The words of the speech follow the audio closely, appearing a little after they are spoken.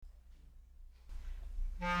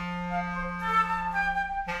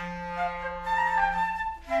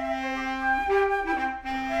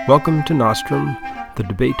Welcome to Nostrum, the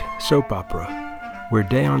debate soap opera, where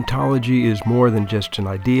deontology is more than just an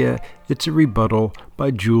idea, it's a rebuttal by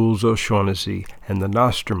Jules O'Shaughnessy and the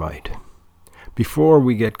Nostrumite. Before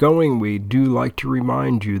we get going, we do like to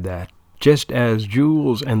remind you that just as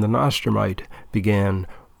Jules and the Nostrumite began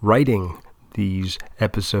writing these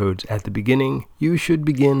episodes at the beginning, you should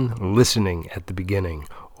begin listening at the beginning.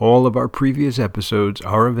 All of our previous episodes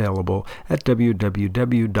are available at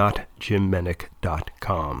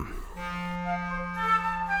www.jimmenick.com.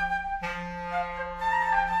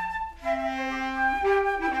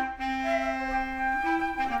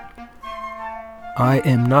 I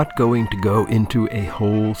am not going to go into a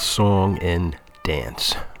whole song and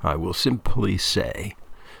dance. I will simply say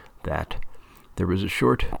that there was a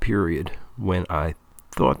short period when I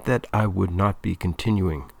thought that I would not be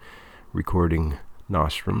continuing recording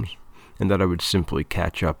Nostrums, and that I would simply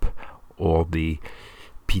catch up all the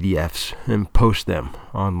PDFs and post them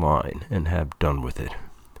online and have done with it.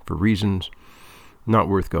 For reasons not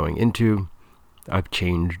worth going into, I've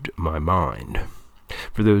changed my mind.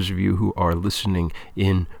 For those of you who are listening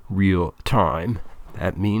in real time,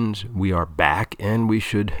 that means we are back, and we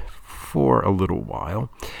should, for a little while,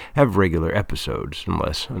 have regular episodes,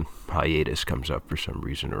 unless a hiatus comes up for some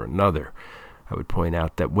reason or another. I would point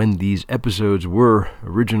out that when these episodes were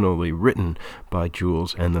originally written by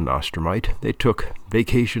Jules and the Nostrumite, they took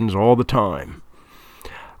vacations all the time.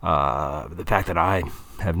 The fact that I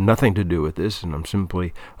have nothing to do with this, and I'm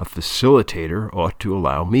simply a facilitator, ought to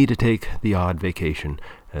allow me to take the odd vacation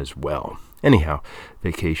as well. Anyhow,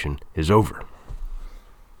 vacation is over.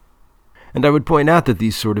 And I would point out that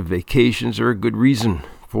these sort of vacations are a good reason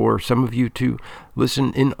for some of you to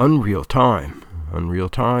listen in unreal time. Unreal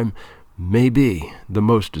time may be the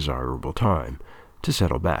most desirable time to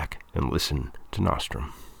settle back and listen to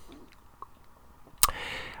Nostrum.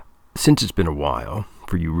 Since it's been a while,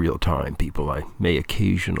 for you real-time people, I may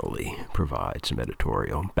occasionally provide some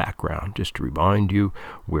editorial background just to remind you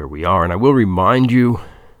where we are. And I will remind you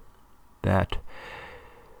that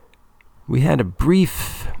we had a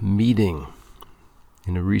brief meeting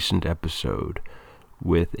in a recent episode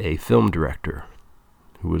with a film director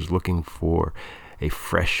who was looking for a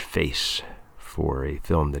fresh face for a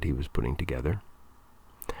film that he was putting together.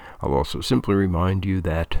 I'll also simply remind you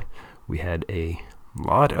that we had a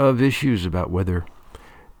lot of issues about whether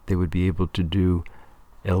they would be able to do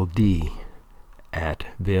LD at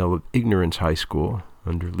Veil of Ignorance High School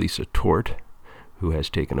under Lisa Tort, who has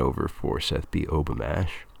taken over for Seth B.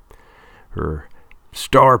 Obamash. Her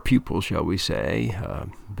star pupil, shall we say,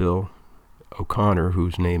 Bill O'Connor,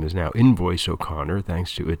 whose name is now Invoice O'Connor,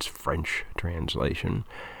 thanks to its French translation,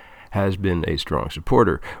 has been a strong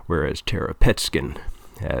supporter, whereas Tara Petskin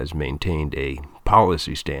has maintained a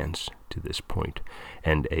policy stance to this point,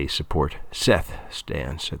 and a support Seth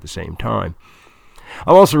stance at the same time.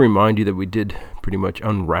 I'll also remind you that we did pretty much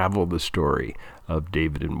unravel the story of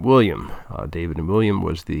David and William. David and William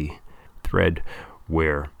was the thread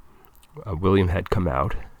where William had come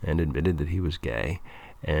out and admitted that he was gay,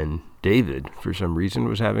 and David, for some reason,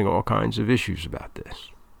 was having all kinds of issues about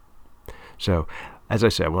this. So, as I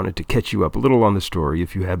said, I wanted to catch you up a little on the story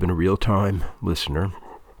if you have been a real-time listener,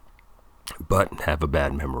 but have a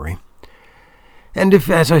bad memory. And if,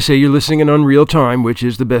 as I say, you're listening in unreal time, which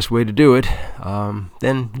is the best way to do it,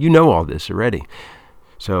 then you know all this already.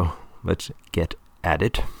 So, let's get at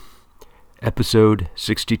it. Episode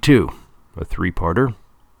 62, a three-parter.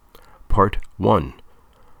 Part 1.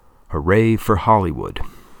 Hooray for Hollywood.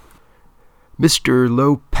 Mr.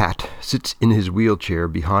 Lopat sits in his wheelchair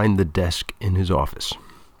behind the desk in his office.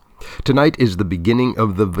 Tonight is the beginning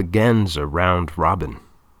of the Veganza round robin.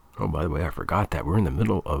 Oh, by the way, I forgot that. We're in the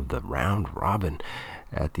middle of the round robin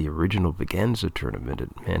at the original Veganza tournament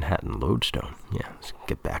at Manhattan Lodestone. Yeah, let's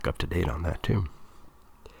get back up to date on that, too.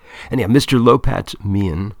 Anyhow, Mr. Lopat's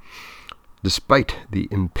mien, despite the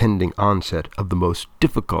impending onset of the most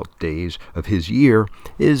difficult days of his year,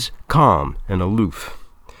 is calm and aloof,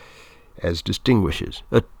 as distinguishes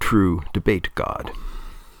a true debate god.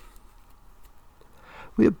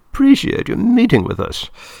 "We appreciate your meeting with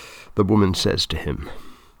us," the woman says to him.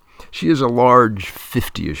 She is a large,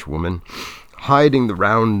 50-ish woman, hiding the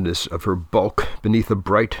roundness of her bulk beneath a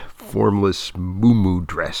bright, formless muumuu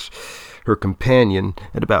dress. Her companion,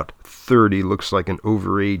 at about 30, looks like an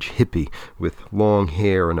overage hippie with long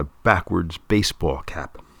hair and a backwards baseball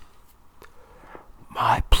cap.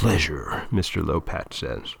 "My pleasure," Mr. Lopat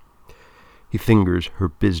says. He fingers her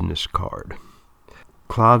business card.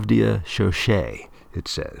 Claudia Chauchet, it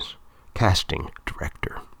says, casting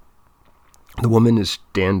director. The woman is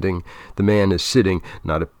standing, the man is sitting,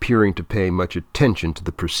 not appearing to pay much attention to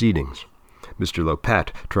the proceedings. Mr.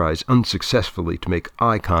 Lopat tries unsuccessfully to make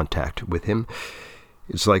eye contact with him.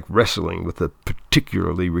 It's like wrestling with a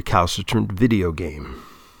particularly recalcitrant video game.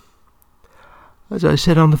 "As I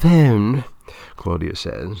said on the phone," Claudia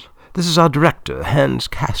says, "this is our director, Hans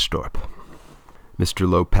Castorp." Mr.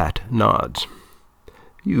 Lopat nods.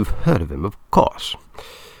 "You've heard of him, of course."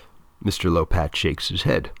 Mr. Lopat shakes his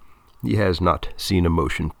head. He has not seen a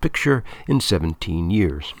motion picture in 17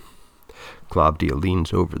 years. Claudia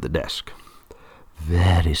leans over the desk.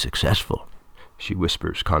 "Very successful," she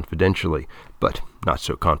whispers confidentially, but not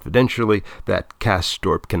so confidentially that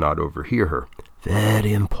Castorp cannot overhear her.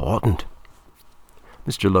 "Very important."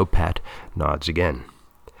 Mr. Lopat nods again.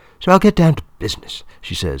 "So I'll get down to business,"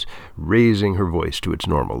 she says, raising her voice to its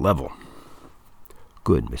normal level.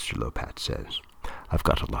 "Good," Mr. Lopat says. "I've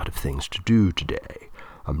got a lot of things to do today.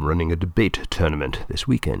 I'm running a debate tournament this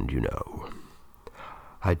weekend, you know."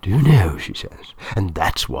 "I do know," she says, "and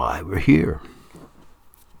that's why we're here."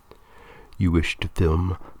 "You wish to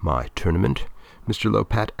film my tournament?" Mr.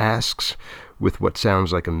 Lopat asks, with what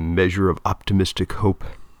sounds like a measure of optimistic hope.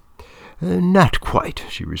 "Not quite,"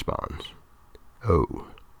 she responds. "Oh.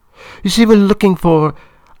 You see, we're looking for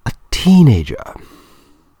a teenager."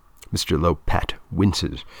 Mr. Lopat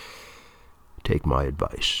winces. "Take my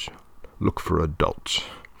advice. Look for adults.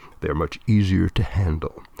 They're much easier to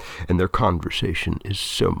handle, and their conversation is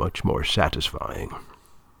so much more satisfying."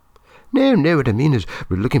 No, what I mean is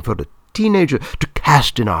we're looking for a teenager to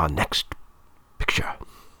cast in our next picture."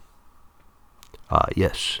 "Ah,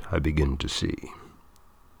 yes, I begin to see."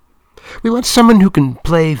 "We want someone who can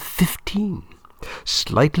play 15,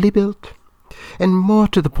 slightly built, and more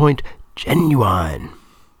to the point, genuine.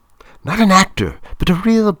 Not an actor, but a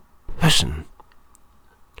real person."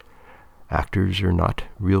 "Actors are not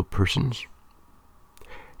real persons?"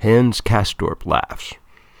 Hans Castorp laughs,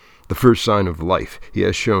 the first sign of life he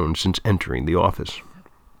has shown since entering the office.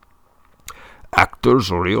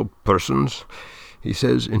 "Actors are real persons?" he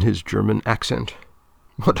says in his German accent.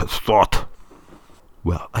 "What a thought!"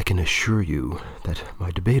 "Well, I can assure you that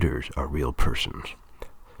my debaters are real persons.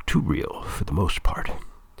 Too real for the most part.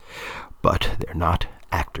 But they're not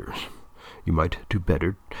actors. You might do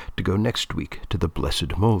better to go next week to the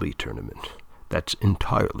Blessed Moly tournament. That's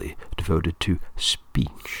entirely devoted to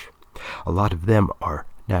speech. A lot of them are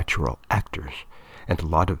natural actors, and a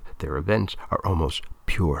lot of their events are almost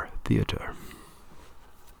pure theater."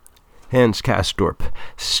 Hans Castorp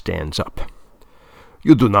stands up.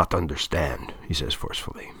 "You do not understand," he says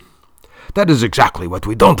forcefully. "That is exactly what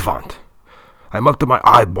we don't want. I'm up to my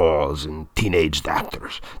eyeballs in teenage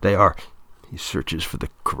actors. They are," he searches for the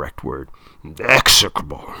correct word,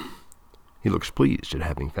 "execrable." He looks pleased at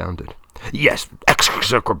having found it. "Yes,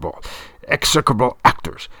 execrable. Execrable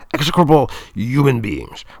actors. Execrable human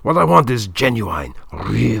beings. What I want is genuine,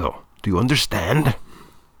 real. Do you understand?"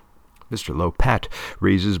 Mr. Lopat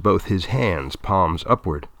raises both his hands, palms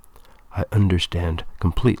upward. "I understand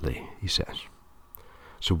completely," he says.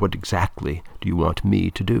 "So what exactly do you want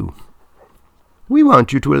me to do?" "We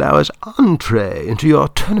want you to allow us entree into your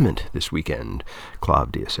tournament this weekend,"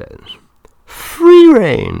 Claudia says. "Free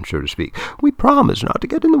rein, so to speak. We promise not to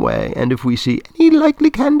get in the way, and if we see any likely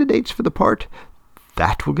candidates for the part,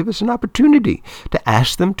 that will give us an opportunity to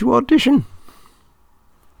ask them to audition."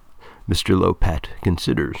 Mr. Lopat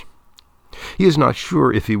considers. He is not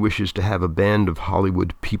sure if he wishes to have a band of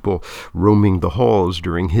Hollywood people roaming the halls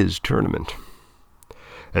during his tournament.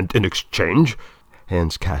 "And in exchange,"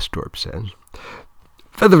 Hans Castorp says,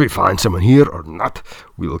 "whether we find someone here or not,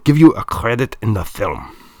 we will give you a credit in the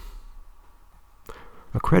film."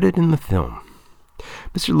 A credit in the film.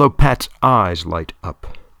 Mr. Lopat's eyes light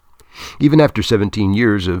up. Even after 17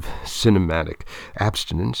 years of cinematic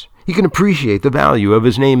abstinence, he can appreciate the value of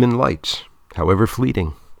his name in lights, however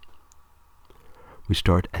fleeting. "We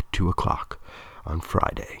start at 2:00 on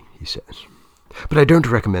Friday," he says. "But I don't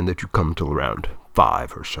recommend that you come till around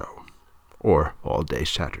 5 or so. Or all day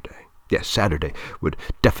Saturday. Yes, Saturday would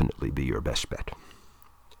definitely be your best bet."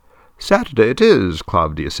 "Saturday it is,"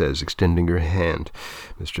 Claudia says, extending her hand.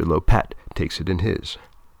 Mr. Lopat takes it in his.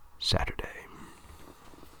 Saturday.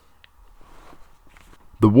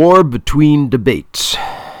 The war between debates.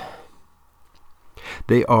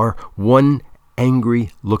 They are one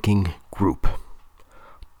angry-looking group.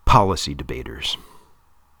 Policy debaters.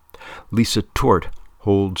 Lisa Tort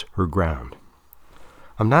holds her ground.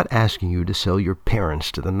 "I'm not asking you to sell your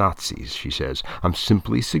parents to the Nazis," she says. "I'm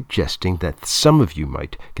simply suggesting that some of you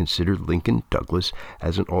might consider Lincoln Douglas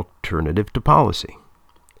as an alternative to policy."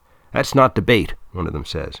 "That's not debate," one of them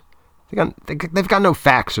says. They've got no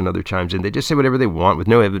facts," another chimes in. "They just say whatever they want with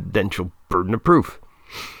no evidential burden of proof."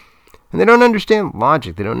 And they don't understand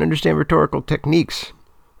logic. They don't understand rhetorical techniques.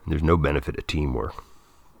 And there's no benefit of teamwork.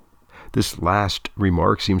 This last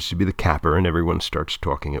remark seems to be the capper, and everyone starts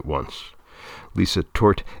talking at once. Lisa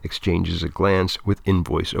Tort exchanges a glance with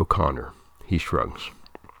Invoice O'Connor. He shrugs.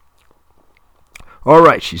 All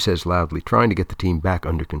right, she says loudly, trying to get the team back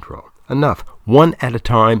under control. Enough. One at a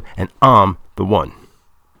time, and I'm the one.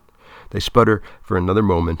 They sputter for another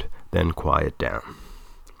moment, then quiet down.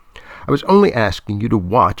 I was only asking you to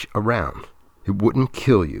watch around. It wouldn't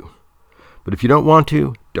kill you. But if you don't want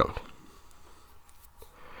to, don't.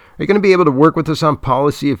 Are you going to be able to work with us on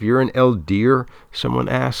policy if you're an LDer? Someone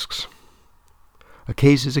asks. A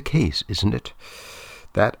case is a case, isn't it?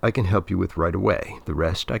 That I can help you with right away. The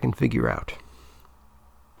rest I can figure out.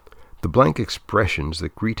 The blank expressions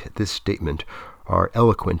that greet this statement are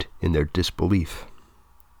eloquent in their disbelief.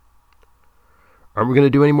 Aren't we going to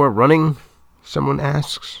do any more running? Someone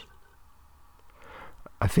asks.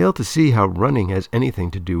 I fail to see how running has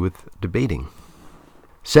anything to do with debating.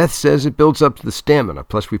 Seth says it builds up the stamina,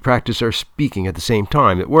 plus we practice our speaking at the same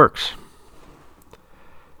time. It works.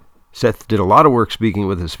 Seth did a lot of work speaking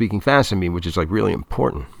with us, speaking fast to me, which is really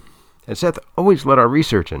important. And Seth always led our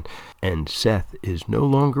research in. And Seth is no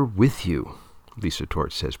longer with you, Lisa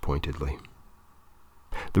Tort says pointedly.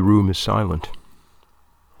 The room is silent.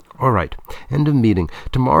 All right, end of meeting.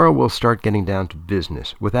 Tomorrow we'll start getting down to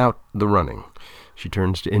business, without the running. She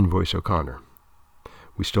turns to Invoice O'Connor.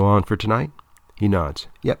 We still on for tonight? He nods.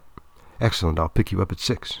 Yep. Excellent. I'll pick you up at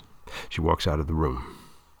 6. She walks out of the room.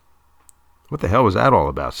 What the hell was that all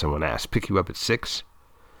about? Someone asked. Pick you up at 6?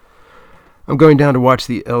 I'm going down to watch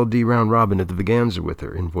the LD round robin at the Veganza with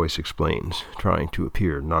her, Invoice explains, trying to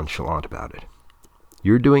appear nonchalant about it.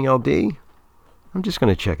 You're doing LD? I'm just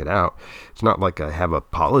going to check it out. It's not like I have a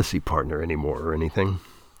policy partner anymore or anything.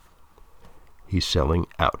 He's selling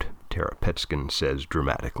out, Tara Petskin says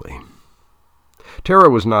dramatically. Tara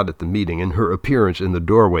was not at the meeting, and her appearance in the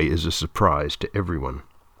doorway is a surprise to everyone.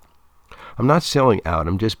 I'm not selling out,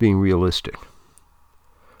 I'm just being realistic.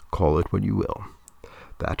 Call it what you will.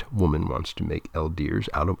 That woman wants to make LDers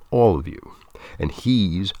out of all of you, and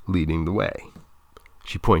he's leading the way.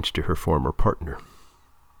 She points to her former partner.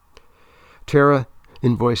 Tara,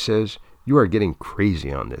 Invoice says, you are getting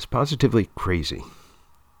crazy on this, positively crazy.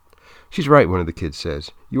 She's right, one of the kids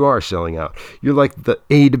says. You are selling out. You're like the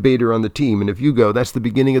A debater on the team, and if you go, that's the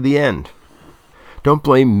beginning of the end. Don't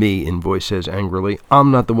blame me, Invoice says angrily.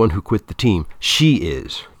 I'm not the one who quit the team. She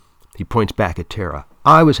is. He points back at Tara.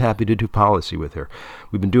 I was happy to do policy with her.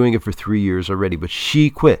 We've been doing it for 3 years already, but she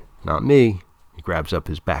quit, not me. He grabs up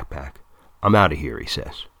his backpack. I'm out of here, he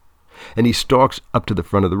says. And he stalks up to the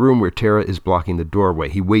front of the room where Tara is blocking the doorway.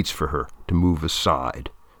 He waits for her to move aside.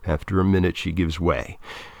 After a minute, she gives way.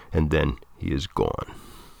 And then he is gone.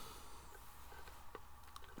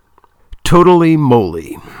 Totally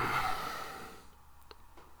moly.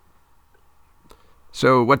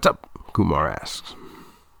 So what's up? Kumar asks.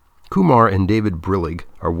 Kumar and David Brillig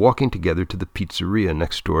are walking together to the pizzeria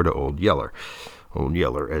next door to Old Yeller. Old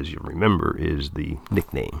Yeller, as you remember, is the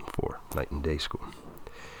nickname for Night and Day School.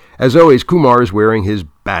 As always, Kumar is wearing his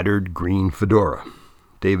battered green fedora.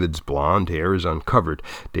 David's blonde hair is uncovered.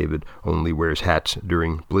 David only wears hats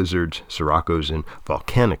during blizzards, sirocco's, and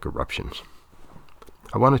volcanic eruptions.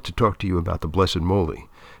 I wanted to talk to you about the Blessed Moly,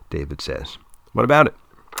 David says. What about it?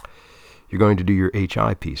 You're going to do your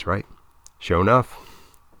HI piece, right? Show enough.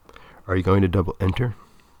 Are you going to double enter?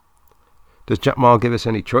 Does Jutmal give us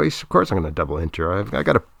any choice? Of course I'm going to double enter. I've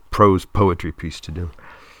got a prose poetry piece to do.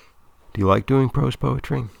 Do you like doing prose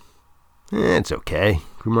poetry? It's okay,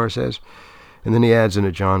 Kumar says. And then he adds in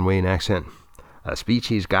a John Wayne accent, a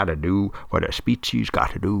speechie's got to do what a speechie's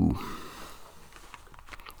got to do.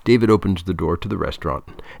 David opens the door to the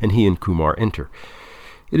restaurant, and he and Kumar enter.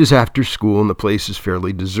 It is after school, and the place is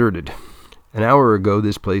fairly deserted. An hour ago,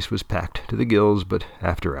 this place was packed to the gills, but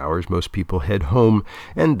after hours, most people head home,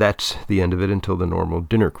 and that's the end of it until the normal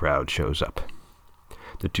dinner crowd shows up.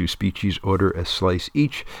 The two speechies order a slice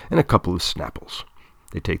each and a couple of Snapples.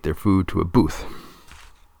 They take their food to a booth.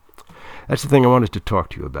 That's the thing I wanted to talk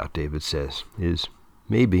to you about, David says, is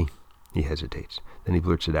maybe, he hesitates. Then he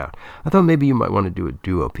blurts it out. I thought maybe you might want to do a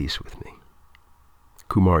duo piece with me.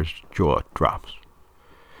 Kumar's jaw drops.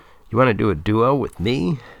 You want to do a duo with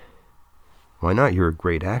me? Why not? You're a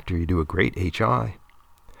great actor. You do a great HI.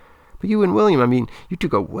 But you and William, you two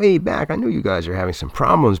go way back. I know you guys are having some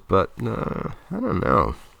problems, but I don't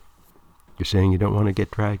know. You're saying you don't want to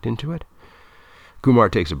get dragged into it? Kumar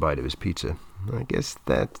takes a bite of his pizza. I guess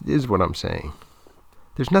that is what I'm saying.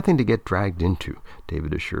 There's nothing to get dragged into,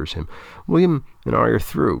 David assures him. William and I are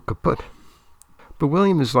through, kaput. But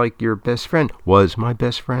William is like your best friend. Was my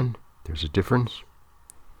best friend. There's a difference?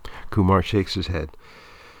 Kumar shakes his head.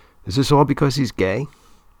 Is this all because he's gay?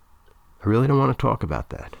 I really don't want to talk about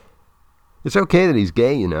that. It's okay that he's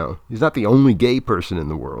gay, you know. He's not the only gay person in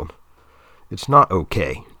the world. It's not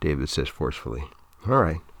okay, David says forcefully.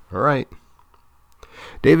 All right.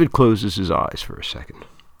 David closes his eyes for a second.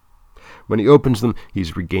 When he opens them,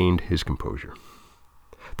 he's regained his composure.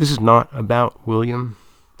 This is not about William,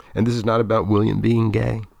 and this is not about William being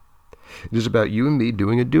gay. It is about you and me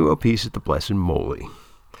doing a duo piece at the Blessed Moly.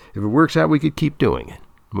 If it works out, we could keep doing it.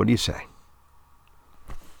 What do you say?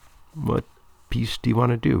 What piece do you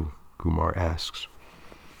want to do? Kumar asks.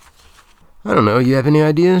 I don't know. You have any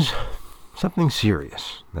ideas? Something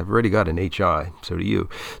serious. I've already got an HI, so do you.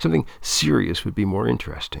 Something serious would be more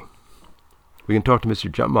interesting. We can talk to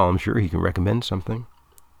Mr. Jumbal. I'm sure he can recommend something.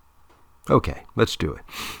 Okay, let's do it.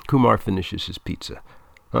 Kumar finishes his pizza.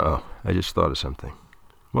 Uh-oh, I just thought of something.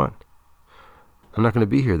 What? I'm not going to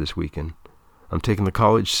be here this weekend. I'm taking the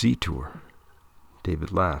College Sea Tour.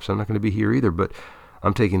 David laughs. I'm not going to be here either, but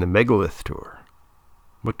I'm taking the Megalith Tour.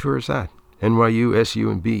 What tour is that? NYU, SU,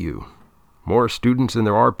 and BU. More students than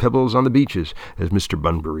there are pebbles on the beaches, as Mr.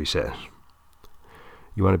 Bunbury says.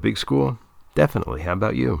 You want a big school? Definitely. How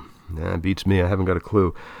about you? Nah, beats me. I haven't got a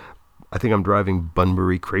clue. I think I'm driving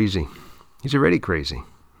Bunbury crazy. He's already crazy.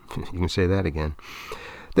 You can say that again.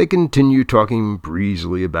 They continue talking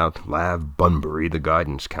breezily about Lav Bunbury, the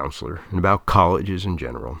guidance counselor, and about colleges in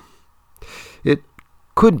general. It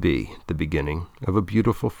could be the beginning of a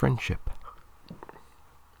beautiful friendship.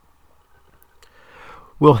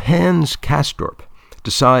 Will Hans Castorp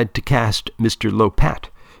decide to cast Mr. Lopat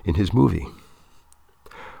in his movie?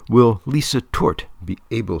 Will Lisa Tort be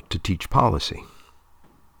able to teach policy?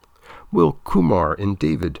 Will Kumar and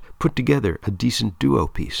David put together a decent duo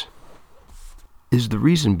piece? Is the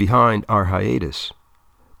reason behind our hiatus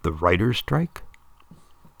the writer's strike?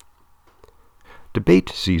 Debate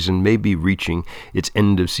season may be reaching its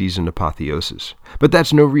end-of-season apotheosis, but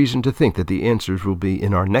that's no reason to think that the answers will be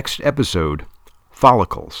in our next episode,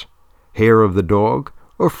 Follicles, Hair of the Dog,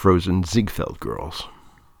 or Frozen Ziegfeld Girls.